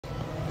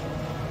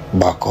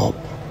Back up.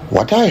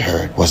 What I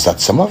heard was that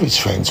some of his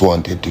friends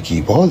wanted to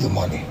keep all the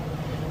money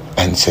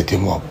and set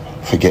him up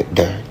for get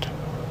dirt.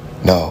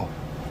 Now,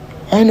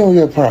 I know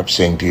you're perhaps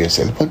saying to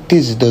yourself, but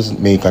this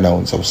doesn't make an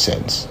ounce of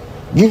sense.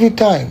 Give it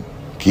time.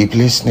 Keep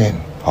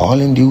listening. All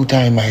in due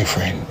time, my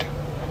friend.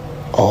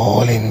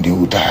 All in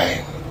due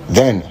time.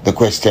 Then the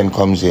question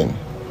comes in.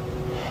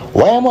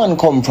 Why a man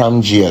come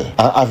from jail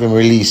and have him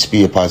release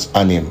papers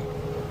on him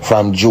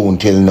from June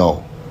till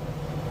now?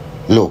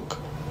 Look,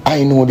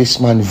 I know this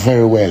man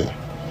very well.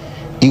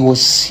 He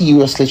was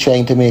seriously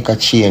trying to make a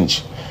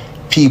change.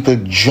 People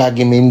drag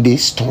him in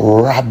this to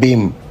rob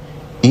him.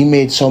 He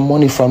made some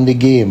money from the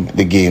game.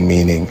 The game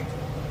meaning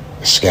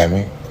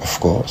scamming, of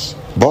course.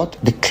 But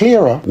the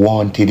clearer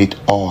wanted it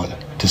all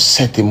to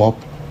set him up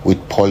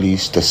with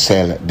police to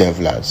sell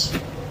devlers.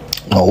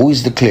 Now, who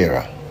is the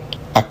clearer?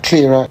 A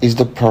clearer is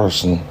the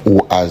person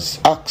who has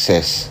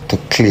access to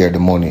clear the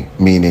money,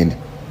 meaning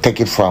take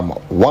it from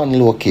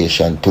one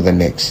location to the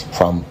next,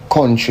 from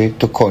country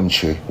to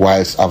country,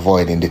 whilst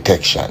avoiding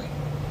detection.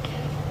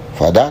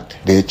 For that,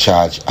 they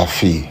charge a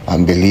fee,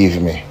 and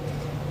believe me,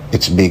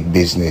 it's big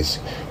business.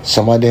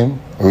 Some of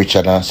them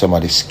richer than some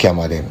of the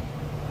scammer them.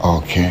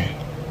 Okay.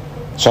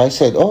 So I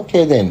said,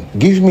 okay then,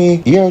 give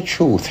me your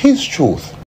truth, his truth.